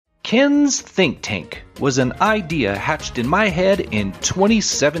Ken's Think Tank was an idea hatched in my head in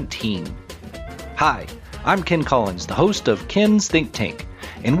 2017. Hi, I'm Ken Collins, the host of Ken's Think Tank,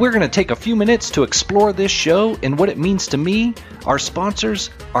 and we're going to take a few minutes to explore this show and what it means to me, our sponsors,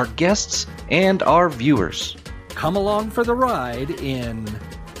 our guests, and our viewers. Come along for the ride in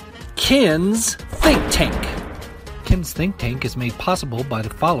Ken's Think Tank. Ken's Think Tank is made possible by the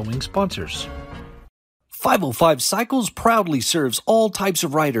following sponsors. 505 Cycles proudly serves all types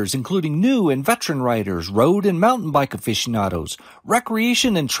of riders, including new and veteran riders, road and mountain bike aficionados,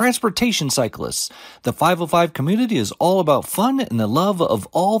 recreation and transportation cyclists. The 505 community is all about fun and the love of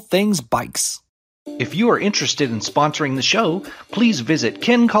all things bikes. If you are interested in sponsoring the show, please visit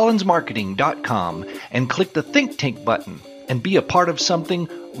kencollinsmarketing.com and click the Think Tank button and be a part of something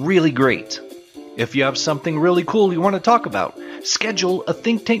really great. If you have something really cool you want to talk about, schedule a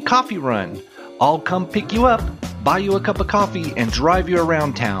Think Tank coffee run. I'll come pick you up, buy you a cup of coffee, and drive you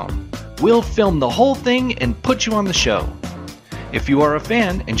around town. We'll film the whole thing and put you on the show. If you are a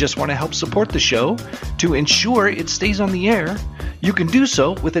fan and just want to help support the show to ensure it stays on the air, you can do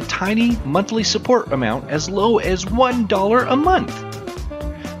so with a tiny monthly support amount as low as $1 a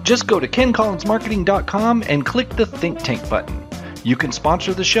month. Just go to kencollinsmarketing.com and click the Think Tank button. You can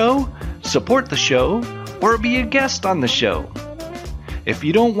sponsor the show, support the show, or be a guest on the show. If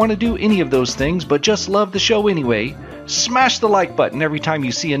you don't want to do any of those things but just love the show anyway, smash the like button every time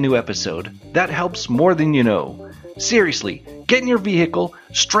you see a new episode. That helps more than you know. Seriously, get in your vehicle,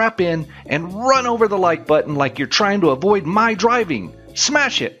 strap in, and run over the like button like you're trying to avoid my driving.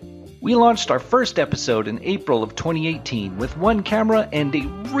 Smash it! We launched our first episode in April of 2018 with one camera and a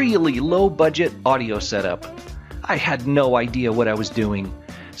really low-budget audio setup. I had no idea what I was doing,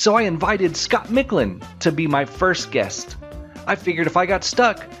 so I invited Scott Micklin to be my first guest. I figured if I got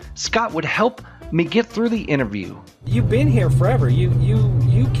stuck, Scott would help me get through the interview. You've been here forever. You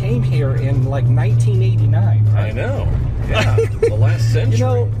came here in like 1989. Right? I know. Yeah, the last century. You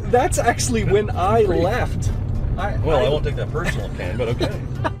know, that's actually when I left. I won't take that personal, Ken, but okay.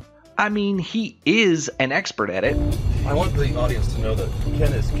 I mean, he is an expert at it. I want the audience to know that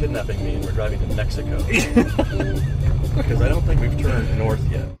Ken is kidnapping me and we're driving to Mexico. Because I don't think we've turned north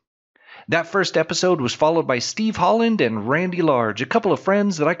yet. That first episode was followed by Steve Holland and Randy Large, a couple of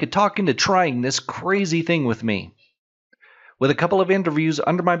friends that I could talk into trying this crazy thing with me. With a couple of interviews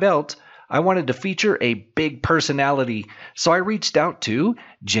under my belt, I wanted to feature a big personality, so I reached out to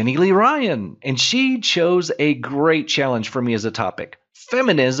Jenny Lee Ryan, and she chose a great challenge for me as a topic: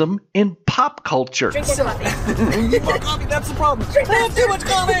 feminism in pop culture. Drink more coffee. You more coffee, that's the problem. I have too much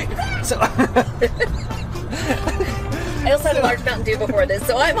coffee! So... I also had a large Mountain Dew before this,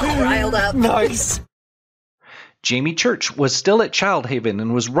 so I'm all riled up. Nice. Jamie Church was still at Child Haven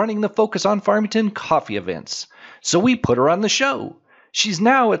and was running the Focus on Farmington coffee events, so we put her on the show. She's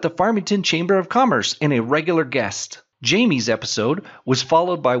now at the Farmington Chamber of Commerce and a regular guest. Jamie's episode was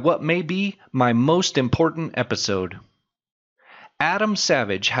followed by what may be my most important episode. Adam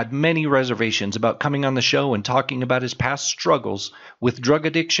Savage had many reservations about coming on the show and talking about his past struggles with drug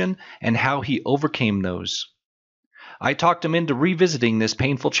addiction and how he overcame those. I talked him into revisiting this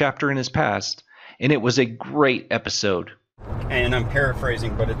painful chapter in his past, and it was a great episode. And I'm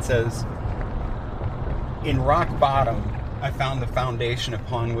paraphrasing, but it says, "In rock bottom, I found the foundation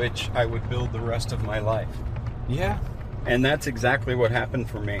upon which I would build the rest of my life." Yeah. And that's exactly what happened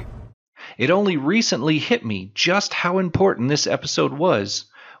for me. It only recently hit me just how important this episode was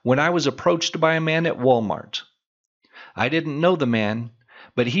when I was approached by a man at Walmart. I didn't know the man,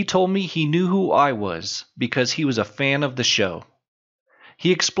 but he told me he knew who I was because he was a fan of the show.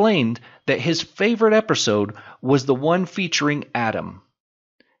 He explained that his favorite episode was the one featuring Adam.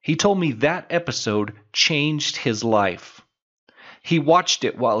 He told me that episode changed his life. He watched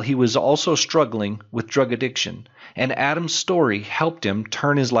it while he was also struggling with drug addiction, and Adam's story helped him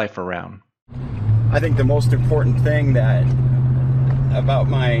turn his life around. I think the most important thing that about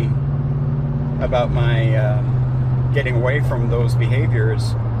my getting away from those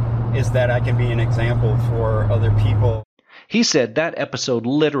behaviors is that I can be an example for other people. He said that episode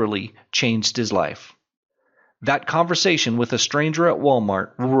literally changed his life. That conversation with a stranger at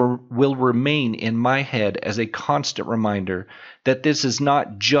Walmart will remain in my head as a constant reminder that this is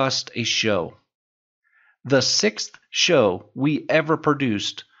not just a show. The 6th show we ever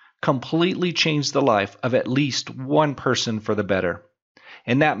produced completely changed the life of at least one person for the better,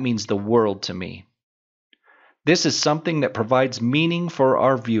 and that means the world to me. This is something that provides meaning for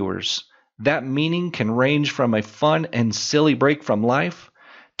our viewers. That meaning can range from a fun and silly break from life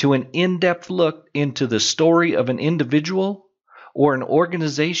to an in-depth look into the story of an individual or an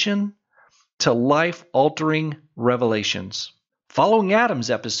organization to life-altering revelations. Following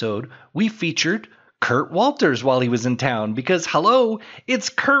Adam's episode, we featured Kurt Walters while he was in town because, hello, it's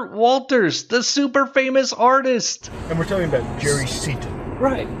Kurt Walters, the super famous artist. And we're talking about Jerry Seaton.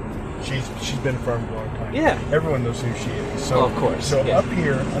 Right. She's been around a long time. Yeah. Everyone knows who she is. So, of course. So yeah. up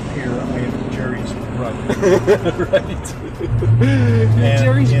here, I am Jerry's brother. Right. And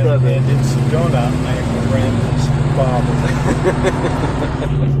Jerry's brother. And in Sedona, I am Randall's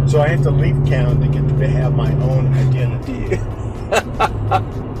father. So I have to leave town to get to have my own identity.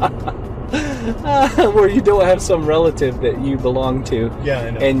 Where you don't have some relative that you belong to. Yeah,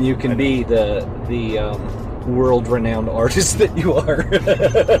 I know. And you can be the world-renowned artist that you are.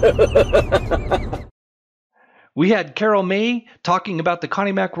 We had Carol May talking about the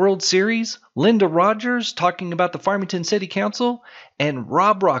Connie Mack World Series, Linda Rogers talking about the Farmington City Council, and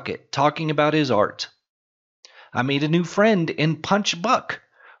Rob Rocket talking about his art. I made a new friend in Punch Buck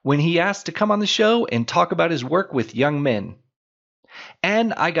when he asked to come on the show and talk about his work with young men.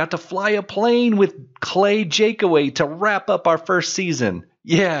 And I got to fly a plane with Clay Jakeaway to wrap up our first season.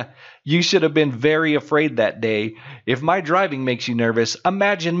 Yeah, you should have been very afraid that day. If my driving makes you nervous,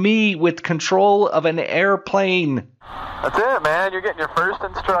 imagine me with control of an airplane. That's it, man. You're getting your first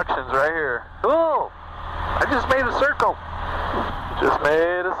instructions right here. Oh, I just made a circle. Just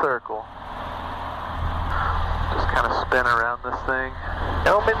made a circle. Just kind of spin around this thing.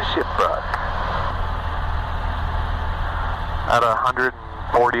 Elman Shipwreck. At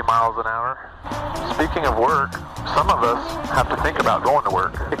 140 miles an hour. Speaking of work, some of us have to think about going to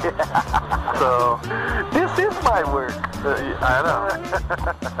work. So, this is my work. I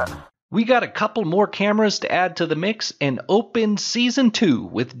know. We got a couple more cameras to add to the mix and open season 2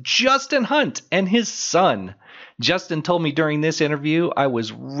 with Justin Hunt and his son. Justin told me during this interview I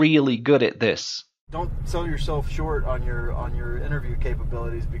was really good at this. Don't sell yourself short on your interview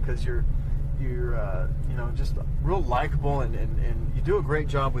capabilities because you're just real likable and you do a great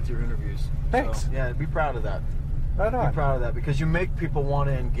job with your interviews. Thanks. So, yeah, be proud of that. Right on. Be proud of that because you make people want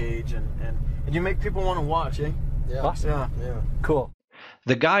to engage and you make people want to watch, eh? Yeah. Awesome. Yeah. Cool.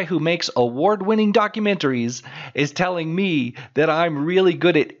 The guy who makes award-winning documentaries is telling me that I'm really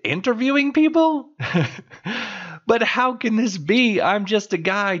good at interviewing people? But how can this be? I'm just a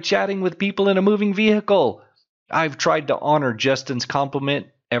guy chatting with people in a moving vehicle. I've tried to honor Justin's compliment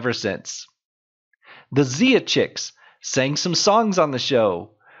ever since. The Zia Chicks sang some songs on the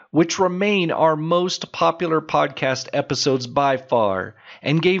show, which remain our most popular podcast episodes by far,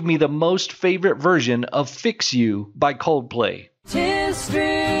 and gave me the most favorite version of Fix You by Coldplay. Tears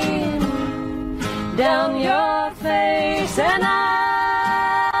stream down your face and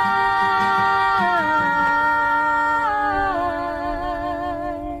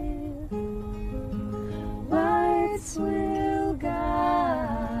lights will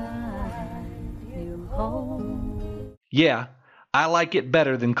guide you home. Yeah, I like it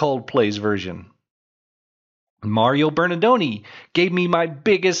better than Coldplay's version. Mario Bernardoni gave me my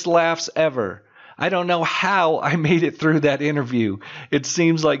biggest laughs ever. I don't know how I made it through that interview. It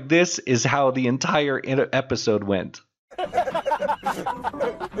seems like this is how the entire episode went.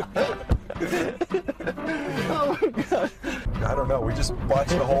 Oh my God. I don't know. We just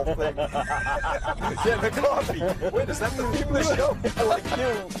watched the whole thing. Yeah, the coffee. Wait, is that the name of the show? Like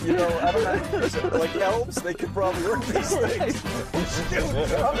you know, I don't know. Like elves, they could probably work these things. Shoot,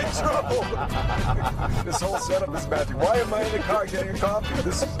 I'm in trouble. This whole setup is magic. Why am I in the car getting a coffee?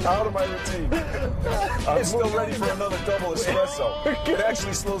 This is out of my routine. I'm still ready for another double espresso. It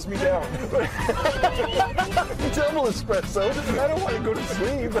actually slows me down. Double espresso? I don't want to go to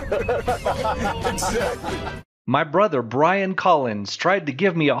sleep. Exactly. My brother Brian Collins tried to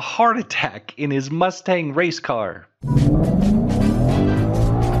give me a heart attack in his Mustang race car.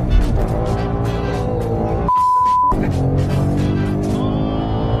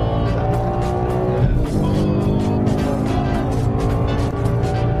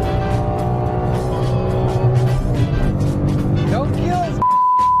 Don't kill us.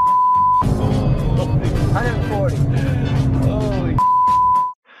 140. Holy.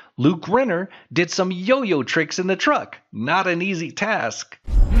 Luke Renner did some yo-yo tricks in the truck. Not an easy task.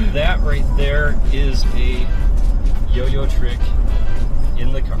 That right there is a yo-yo trick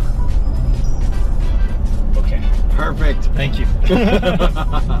in the car. Okay. Perfect. Thank you.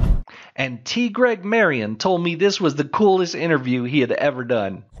 And T. Greg Marion told me this was the coolest interview he had ever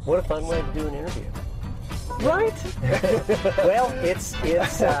done. What a fun way to do an interview. Right? Well,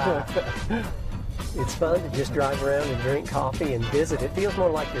 it's fun to just drive around and drink coffee and visit. It feels more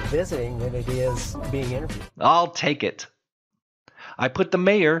like you're visiting than it is being interviewed. I'll take it. I put the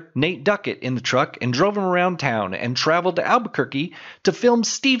mayor, Nate Duckett, in the truck and drove him around town and traveled to Albuquerque to film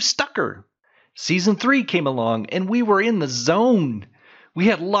Steve Stucker. Season 3 came along, and we were in the zone. We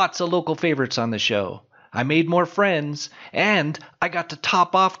had lots of local favorites on the show. I made more friends, and I got to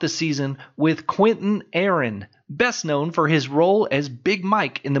top off the season with Quentin Aaron, best known for his role as Big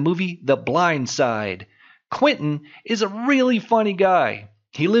Mike in the movie The Blind Side. Quentin is a really funny guy.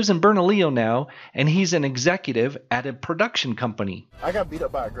 He lives in Bernalillo now, and he's an executive at a production company. I got beat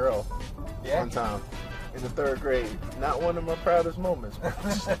up by a girl one time in the 3rd grade. Not one of my proudest moments.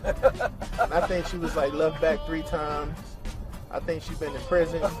 And I think she was like left back 3 times. I think she's been in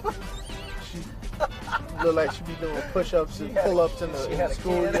prison. She looked like she be doing push-ups and pull-ups in the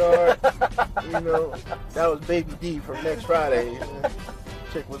schoolyard. You know, that was Baby D from Next Friday.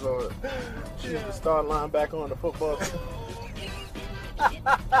 Chick was on. She was the star linebacker on the football team.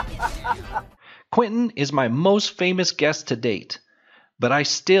 Quentin is my most famous guest to date, but I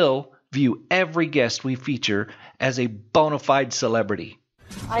still view every guest we feature as a bona fide celebrity.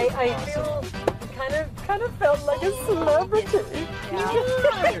 I feel kind of felt like a celebrity.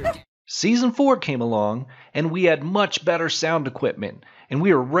 Season 4 came along, and we had much better sound equipment, and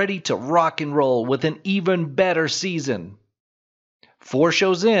we were ready to rock and roll with an even better season. 4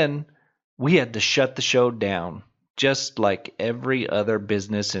 shows in, we had to shut the show down, just like every other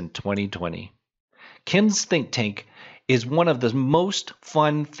business in 2020. Ken's Think Tank is one of the most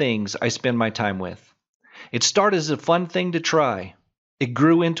fun things I spend my time with. It started as a fun thing to try. It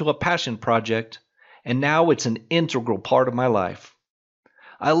grew into a passion project, and now it's an integral part of my life.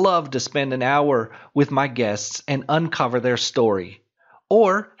 I love to spend an hour with my guests and uncover their story,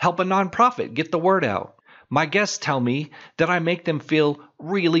 or help a nonprofit get the word out. My guests tell me that I make them feel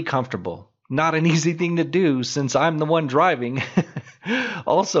really comfortable. Not an easy thing to do since I'm the one driving.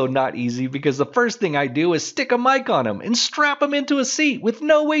 Also not easy because the first thing I do is stick a mic on them and strap them into a seat with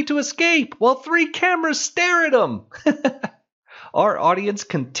no way to escape while 3 cameras stare at them. Our audience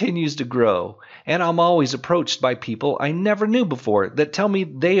continues to grow, and I'm always approached by people I never knew before that tell me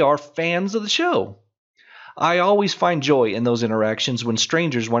they are fans of the show. I always find joy in those interactions when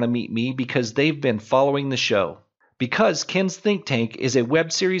strangers want to meet me because they've been following the show. Because Ken's Think Tank is a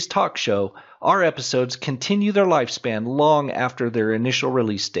web series talk show, our episodes continue their lifespan long after their initial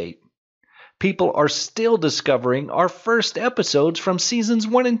release date. People are still discovering our first episodes from seasons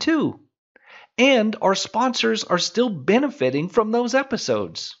 1 and 2. And our sponsors are still benefiting from those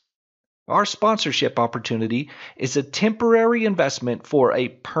episodes. Our sponsorship opportunity is a temporary investment for a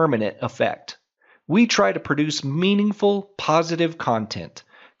permanent effect. We try to produce meaningful, positive content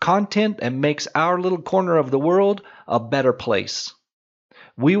that makes our little corner of the world a better place.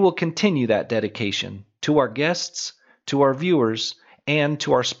 We will continue that dedication to our guests, to our viewers, and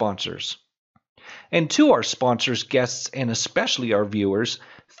to our sponsors. And to our sponsors, guests, and especially our viewers,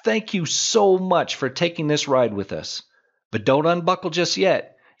 thank you so much for taking this ride with us. But don't unbuckle just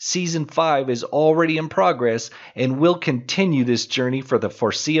yet. Season 5 is already in progress, and we'll continue this journey for the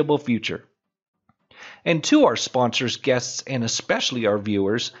foreseeable future. And to our sponsors, guests, and especially our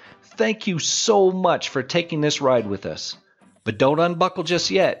viewers, thank you so much for taking this ride with us. But don't unbuckle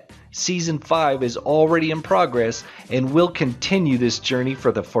just yet. Season 5 is already in progress, and we'll continue this journey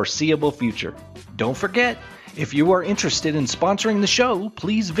for the foreseeable future. Don't forget, if you are interested in sponsoring the show,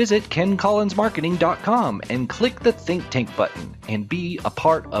 please visit KenCollinsMarketing.com and click the Think Tank button and be a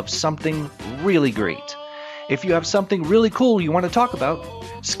part of something really great. If you have something really cool you want to talk about,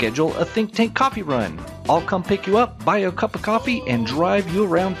 schedule a Think Tank coffee run. I'll come pick you up, buy you a cup of coffee, and drive you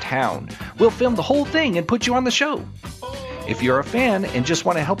around town. We'll film the whole thing and put you on the show. If you're a fan and just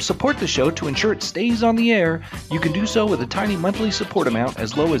want to help support the show to ensure it stays on the air, you can do so with a tiny monthly support amount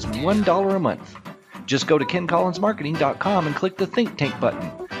as low as $1 a month. Just go to KenCollinsMarketing.com and click the Think Tank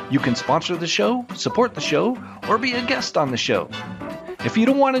button. You can sponsor the show, support the show, or be a guest on the show. If you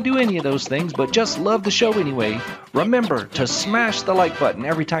don't want to do any of those things but just love the show anyway, remember to smash the like button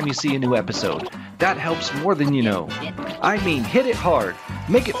every time you see a new episode. That helps more than you know. I mean, hit it hard.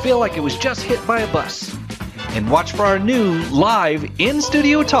 Make it feel like it was just hit by a bus. And watch for our new live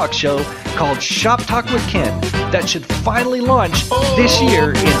in-studio talk show called Shop Talk with Ken that should finally launch this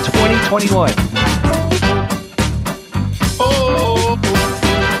year in 2021.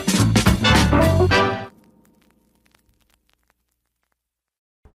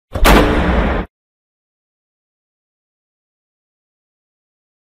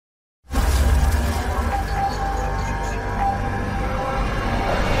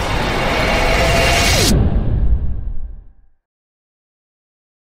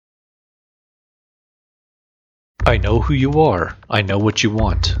 I know who you are. I know what you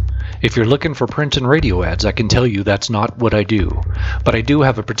want. If you're looking for print and radio ads, I can tell you that's not what I do. But I do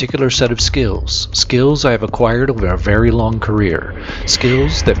have a particular set of skills. Skills I have acquired over a very long career.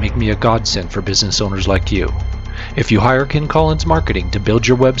 Skills that make me a godsend for business owners like you. If you hire Ken Collins Marketing to build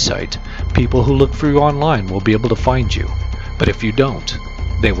your website, people who look for you online will be able to find you. But if you don't,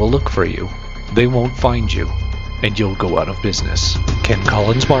 they will look for you. They won't find you. And you'll go out of business.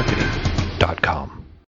 KenCollinsMarketing.com